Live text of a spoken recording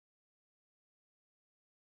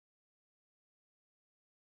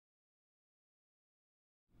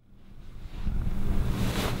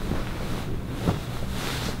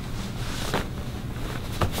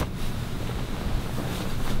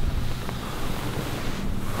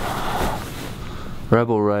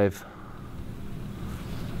REBELRAVE.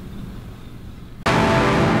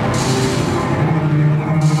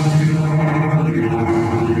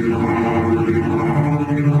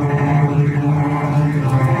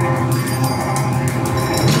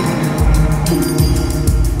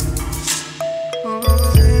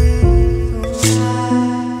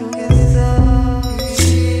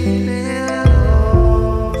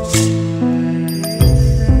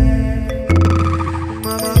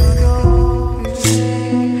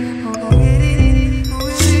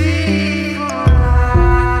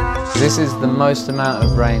 This is the most amount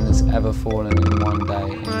of rain that's ever fallen in one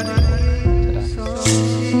day in New York today.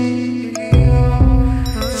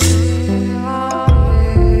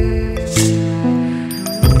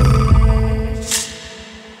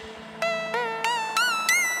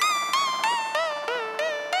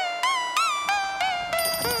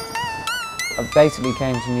 I basically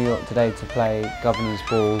came to New York today to play Governor's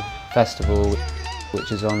Ball Festival,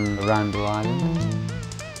 which is on Randall Island.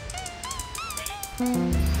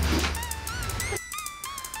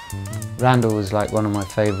 Randall was like one of my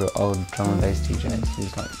favourite old drum and bass DJs.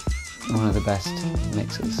 He's like one of the best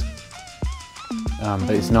mixers.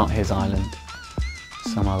 But it's not his island.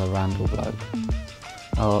 Some other Randall bloke.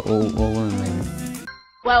 Or woman maybe.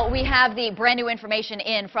 Well, we have the brand new information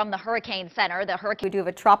in from the Hurricane Center. The hurricane. We do have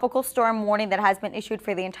a tropical storm warning that has been issued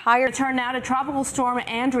for the entire. Turn now to Tropical Storm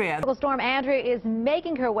Andrea. Tropical Storm Andrea is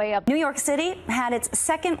making her way up. New York City had its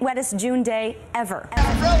second wettest June day ever.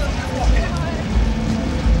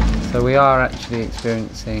 So we are actually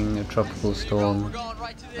experiencing a tropical storm,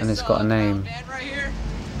 and it's got a name. I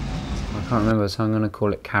can't remember, so I'm going to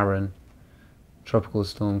call it Karen. Tropical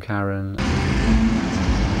Storm Karen.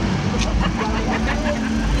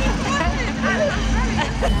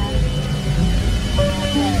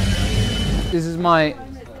 This is my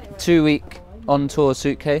 2-week on-tour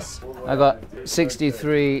suitcase. I got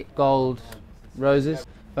 63 gold roses.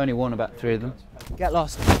 I've only worn about 3 of them. Get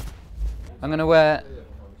lost. I'm going to wear...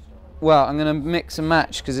 Well, I'm going to mix and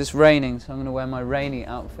match because it's raining, so I'm going to wear my rainy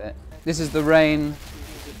outfit. This is the rain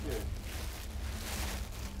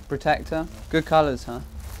protector. Good colours, huh?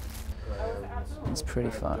 It's pretty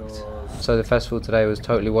fucked. So the festival today was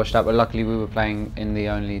totally washed out, but luckily we were playing in the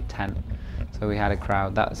only tent. So we had a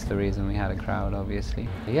crowd. That's the reason we had a crowd, obviously.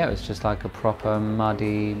 But yeah, it was just like a proper mud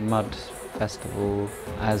festival,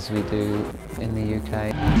 as we do in the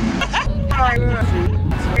UK.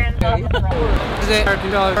 Is it?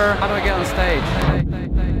 How do I get on stage?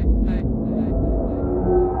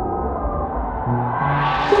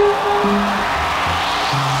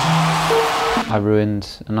 I ruined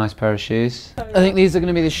a nice pair of shoes. I think these are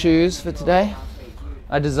going to be the shoes for today.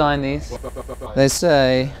 I designed these. They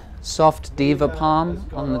say soft diva palm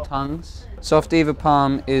on the tongues. Soft diva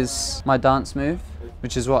palm is my dance move,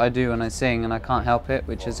 which is what I do when I sing, and I can't help it,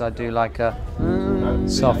 which is I do like a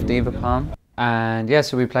soft diva palm. And yeah,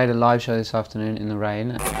 so we played a live show this afternoon in the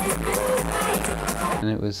rain, and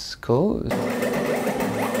it was cool. It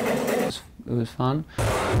was fun.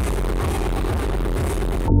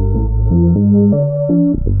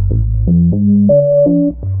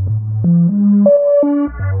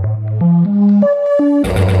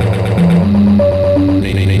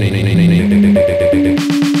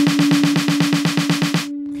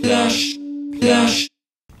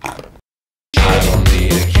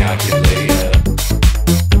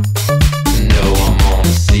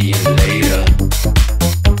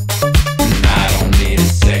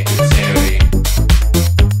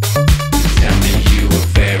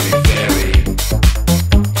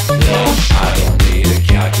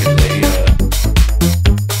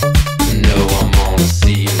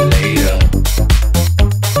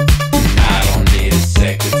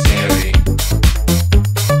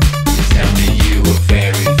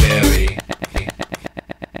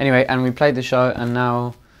 Anyway, and we played the show, and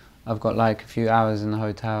now I've got like a few hours in the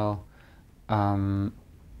hotel to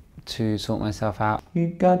sort myself out. You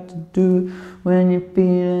got to do it when you're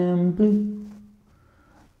feeling blue.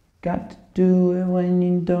 Got to do it when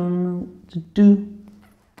you don't know what to do.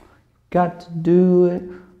 Got to do it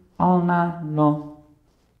all night long.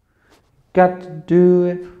 Got to do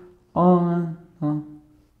it all night long.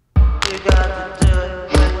 You got to do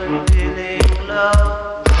it when you're feeling low.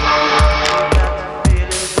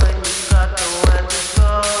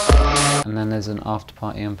 And then there's an after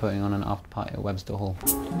party. I'm putting on an after party at Webster Hall.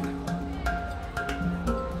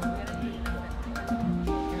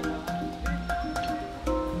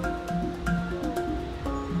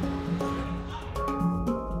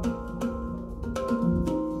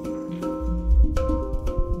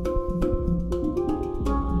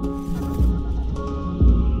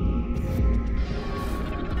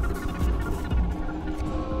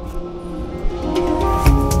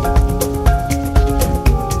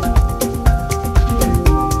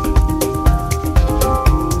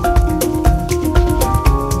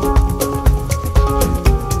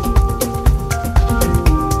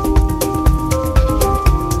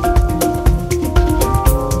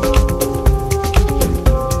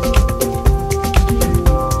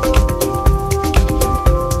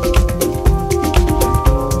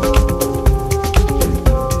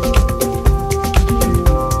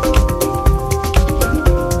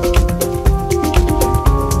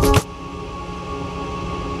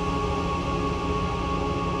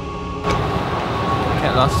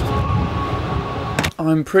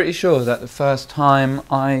 I'm pretty sure that the first time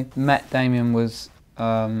I met Damian was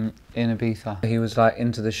in Ibiza. He was like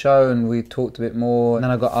into the show and we talked a bit more, and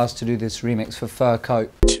then I got asked to do this remix for Fur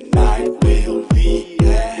Coat. Tonight will be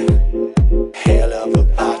a hell of a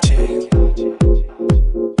party.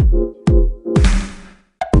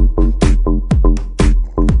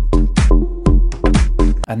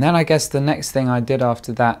 And then I guess the next thing I did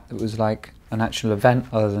after that, it was like an actual event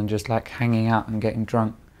other than just like hanging out and getting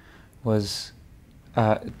drunk, was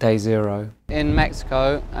Day Zero in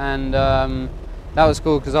Mexico. And that was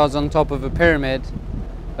cool because I was on top of a pyramid,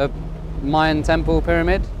 a Mayan temple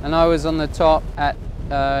pyramid, and I was on the top at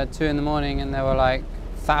 2 in the morning, and there were like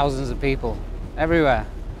thousands of people everywhere,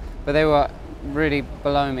 but they were really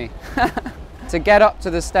below me. To get up to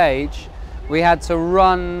the stage, we had to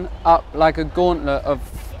run up like a gauntlet of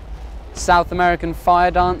South American fire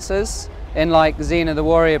dancers in like Xena the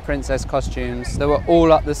Warrior Princess costumes. They were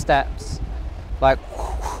all up the steps, like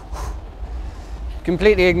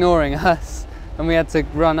completely ignoring us, and we had to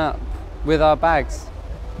run up with our bags.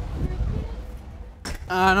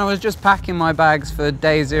 And I was just packing my bags for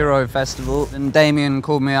Day Zero festival, and Damian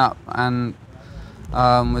called me up and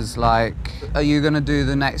was like, "Are you gonna do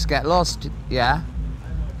the next Get Lost?" Yeah.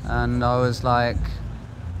 And I was like,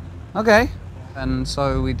 okay. And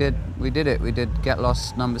so we did it. We did Get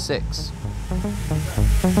Lost number 6.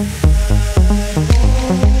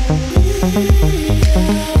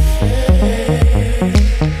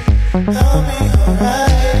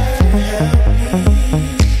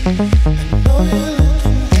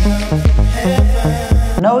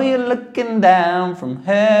 Know you're looking down from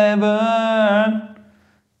heaven.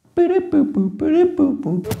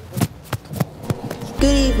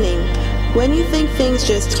 Good evening. When you think things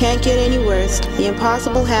just can't get any worse, the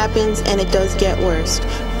impossible happens and it does get worse.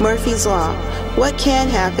 Murphy's Law. What can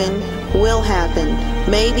happen will happen.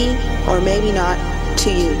 Maybe or maybe not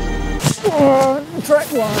to you. Track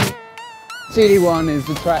 1. CD 1 is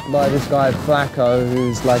the track by this guy Flacco,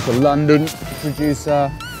 who's like a London producer.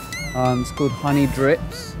 It's called Honey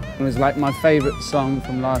Drips. It was like my favourite song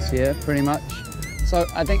from last year, pretty much. So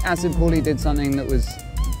I think Acid Paulie did something that was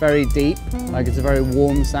very deep, like it's a very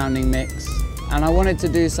warm sounding mix. And I wanted to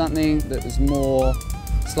do something that was more,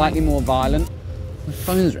 slightly more violent. My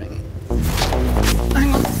phone's ringing.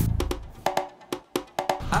 Hang on.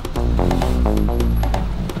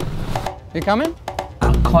 You coming?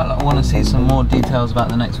 I quite want to see some more details about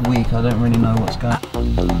the next week. I don't really know what's going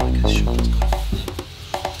on.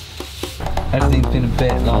 Everything's been a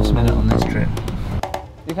bit last minute on this trip.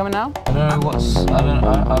 You coming now? I don't know what's, I don't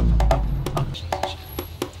know,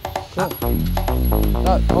 Cool.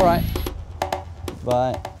 Oh, all right.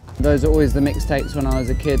 Bye. Those are always the mixtapes when I was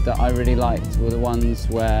a kid that I really liked, were the ones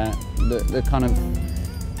where the kind of,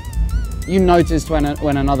 you noticed when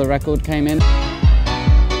another record came in.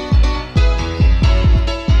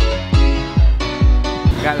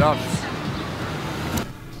 Get Lost.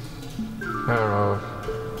 Hello.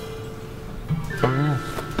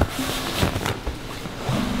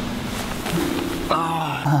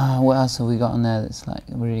 What else have we got on there that's like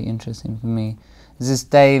really interesting for me? Is this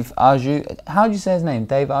Dave Arju? How do you say his name?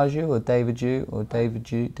 Dave Arju or David Ju or David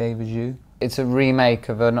Ju? It's a remake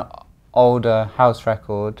of an older house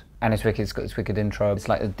record, and it's wicked. It's got this wicked intro. It's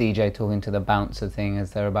like the DJ talking to the bouncer thing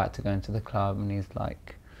as they're about to go into the club, and he's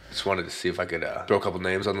like, just wanted to see if I could throw a couple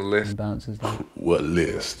names on the list. The bouncer's like, what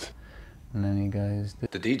list? And then he goes, the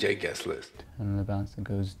DJ guest list. And the bouncer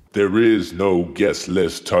goes, there is no guest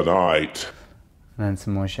list tonight. And then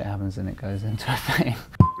some more shit happens and it goes into a thing.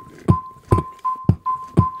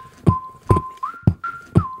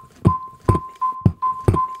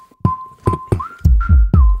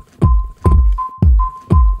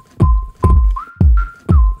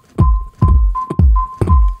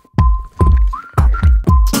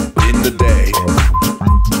 In the day.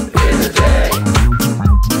 In the day.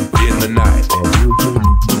 In the night.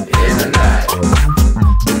 In the night.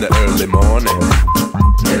 In the early morning.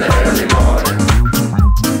 In the early morning.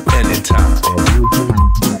 Anytime.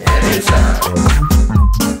 Anytime.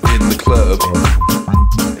 In the club.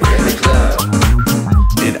 In the club.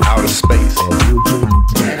 In outer space.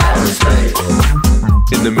 In outer space.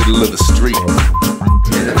 In the middle of the street.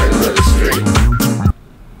 In the middle of the street.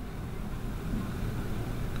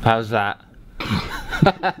 How's that?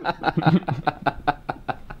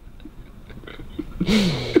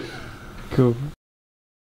 Cool.